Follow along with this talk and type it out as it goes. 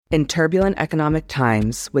In turbulent economic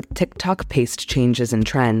times, with TikTok-paced changes and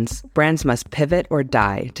trends, brands must pivot or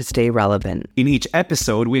die to stay relevant. In each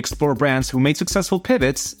episode, we explore brands who made successful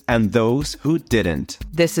pivots and those who didn't.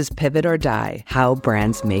 This is Pivot or Die, How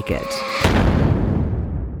Brands Make It.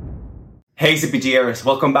 Hey CPGers,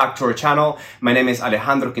 welcome back to our channel. My name is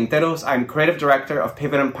Alejandro Quinteros. I'm creative director of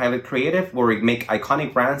Pivot and Pilot Creative, where we make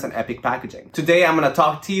iconic brands and epic packaging. Today, I'm going to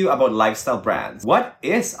talk to you about lifestyle brands. What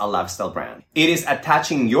is a lifestyle brand? It is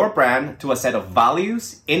attaching your brand to a set of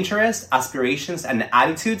values, interests, aspirations, and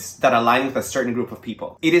attitudes that align with a certain group of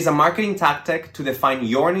people. It is a marketing tactic to define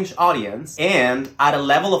your niche audience and add a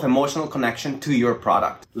level of emotional connection to your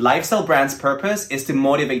product. Lifestyle brands' purpose is to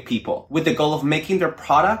motivate people with the goal of making their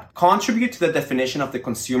product contribute to the definition of the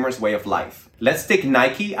consumer's way of life. Let's take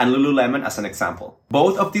Nike and Lululemon as an example.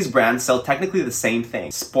 Both of these brands sell technically the same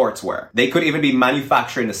thing, sportswear. They could even be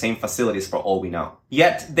manufactured in the same facilities for all we know.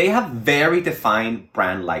 Yet, they have very defined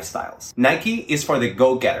brand lifestyles. Nike is for the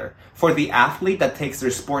go-getter, for the athlete that takes their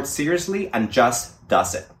sport seriously and just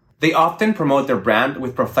does it. They often promote their brand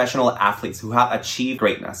with professional athletes who have achieved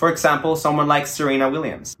greatness. For example, someone like Serena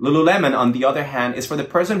Williams. Lululemon, on the other hand, is for the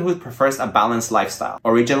person who prefers a balanced lifestyle,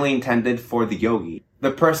 originally intended for the yogi.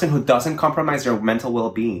 The person who doesn't compromise their mental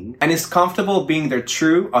well-being and is comfortable being their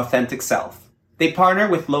true, authentic self. They partner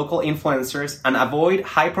with local influencers and avoid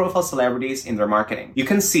high-profile celebrities in their marketing. You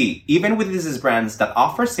can see, even with these brands that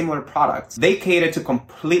offer similar products, they cater to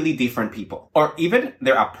completely different people, or even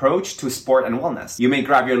their approach to sport and wellness. You may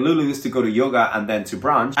grab your Lulus to go to yoga and then to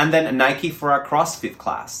brunch, and then Nike for a CrossFit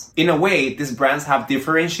class. In a way, these brands have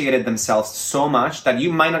differentiated themselves so much that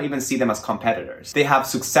you might not even see them as competitors. They have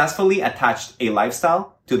successfully attached a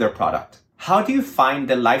lifestyle to their product. How do you find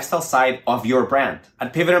the lifestyle side of your brand?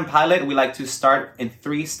 At Pivot and Pilot, we like to start in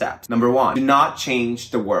 3 steps. Number 1, do not change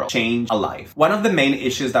the world, change a life. One of the main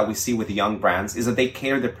issues that we see with young brands is that they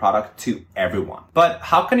cater their product to everyone. But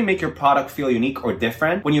how can you make your product feel unique or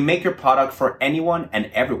different when you make your product for anyone and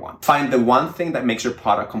everyone? Find the one thing that makes your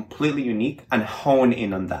product completely unique and hone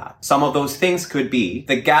in on that. Some of those things could be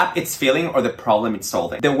the gap it's filling or the problem it's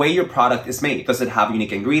solving. The way your product is made. Does it have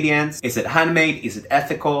unique ingredients? Is it handmade? Is it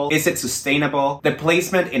ethical? Is it sustainable? The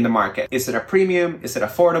placement in the market. Is it a premium? Is it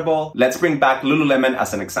affordable? Let's bring back Lululemon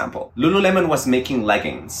as an example. Lululemon was making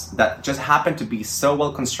leggings that just happened to be so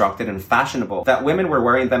well constructed and fashionable that women were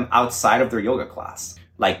wearing them outside of their yoga class,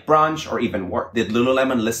 like brunch or even work. Did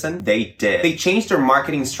Lululemon listen? They did. They changed their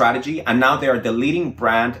marketing strategy and now they are the leading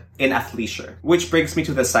brand in athleisure. Which brings me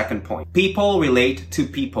to the second point. People relate to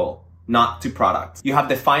people, not to products. You have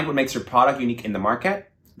defined what makes your product unique in the market.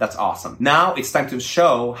 That's awesome. Now it's time to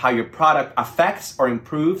show how your product affects or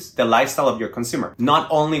improves the lifestyle of your consumer. Not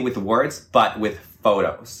only with words, but with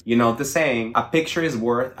photos. You know the saying, a picture is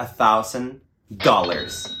worth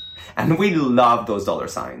 $1,000. And we love those dollar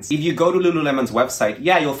signs. If you go to Lululemon's website,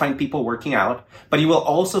 yeah, you'll find people working out, but you will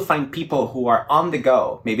also find people who are on the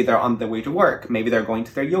go. Maybe they're on the way to work. Maybe they're going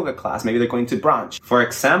to their yoga class. Maybe they're going to brunch. For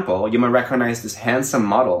example, you might recognize this handsome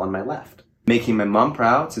model on my left. Making my mom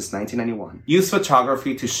proud since 1991. Use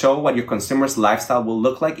photography to show what your consumer's lifestyle will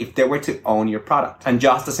look like if they were to own your product. And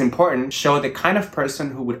just as important, show the kind of person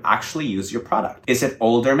who would actually use your product. Is it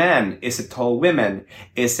older men? Is it tall women?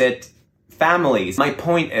 Is it families? My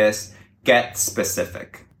point is, get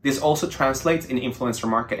specific. This also translates in influencer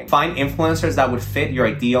marketing. Find influencers that would fit your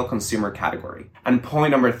ideal consumer category. And point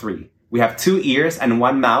number 3. We have 2 ears and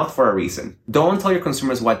 1 mouth for a reason. Don't tell your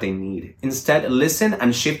consumers what they need. Instead, listen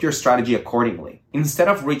and shift your strategy accordingly. Instead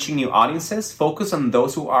of reaching new audiences, focus on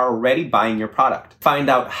those who are already buying your product. Find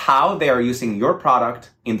out how they are using your product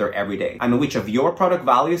in their everyday and which of your product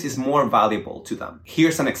values is more valuable to them.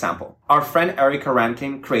 Here's an example. Our friend Erica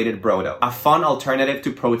Rankin created Brodough, a fun alternative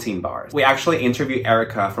to protein bars. We actually interviewed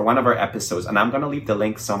Erica for one of our episodes, and I'm going to leave the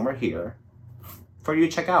link somewhere here for you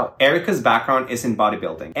to check out. Erica's background is in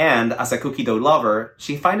bodybuilding, and as a cookie dough lover,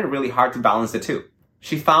 she found it really hard to balance the two.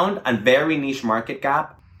 She found a very niche market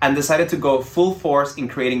gap and decided to go full force in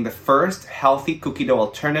creating the first healthy cookie dough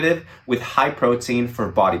alternative with high protein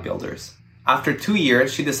for bodybuilders. After 2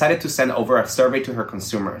 years, she decided to send over a survey to her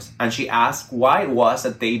consumers, and she asked why it was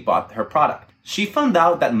that they bought her product. She found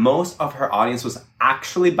out that most of her audience was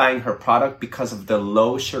actually buying her product because of the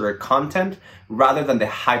low sugar content rather than the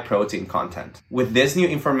high protein content. With this new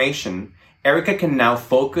information, Erica can now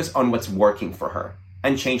focus on what's working for her.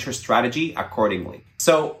 and change her strategy accordingly.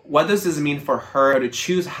 So what does this mean for her to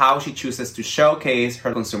choose how she chooses to showcase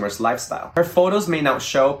her consumer's lifestyle? Her photos may now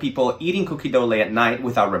show people eating cookie dough late at night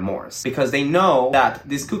without remorse because they know that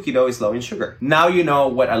this cookie dough is low in sugar. Now you know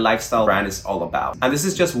what a lifestyle brand is all about. And this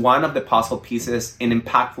is just one of the possible pieces in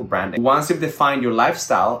impactful branding. Once you've defined your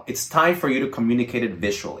lifestyle, it's time for you to communicate it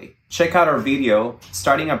visually. Check out our video,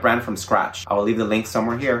 Starting a Brand from Scratch. I will leave the link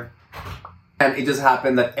somewhere here. And it just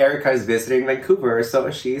happened that Erica is visiting Vancouver, so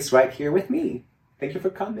she's right here with me. Thank you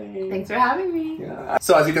for coming. Thanks for having me. Yeah.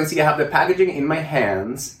 So as you can see, I have the packaging in my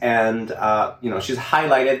hands, and she's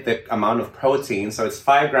highlighted the amount of protein. So it's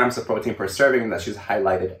 5 grams of protein per serving that she's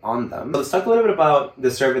highlighted on them. So let's talk a little bit about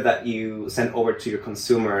the survey that you sent over to your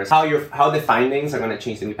consumers. How the findings are going to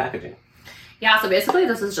change the new packaging. Yeah, so basically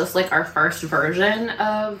this is just like our first version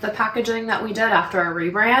of the packaging that we did after our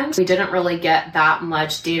rebrand. We didn't really get that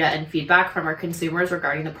much data and feedback from our consumers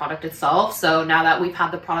regarding the product itself. So now that we've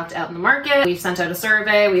had the product out in the market, we've sent out a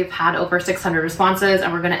survey, we've had over 600 responses,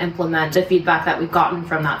 and we're going to implement the feedback that we've gotten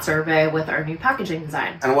from that survey with our new packaging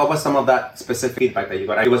design. And what was some of that specific feedback that you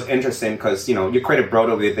got? It was interesting because, you created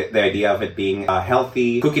Brodough with the idea of it being a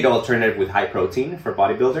healthy cookie dough alternative with high protein for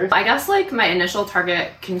bodybuilders. I guess like my initial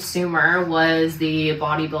target consumer was the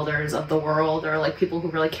bodybuilders of the world, or like people who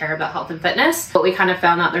really care about health and fitness. But we kind of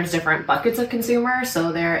found that there's different buckets of consumers.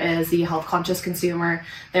 So there is the health conscious consumer,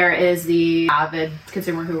 there is the avid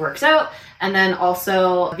consumer who works out, and then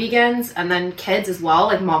also vegans, and then kids as well,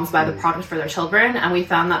 like moms buy the product for their children. And we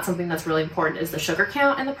found that something that's really important is the sugar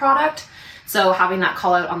count in the product. So having that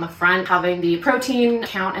call out on the front, having the protein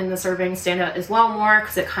count in the serving stand out as well more,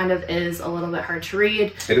 because it kind of is a little bit hard to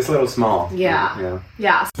read. It is a little small. Yeah.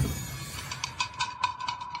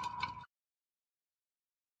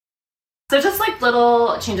 So just like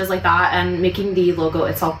little changes like that, and making the logo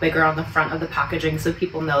itself bigger on the front of the packaging so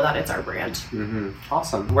people know that it's our brand.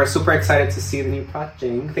 Awesome. We're super excited to see the new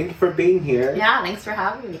packaging. Thank you for being here. Yeah, thanks for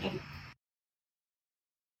having me.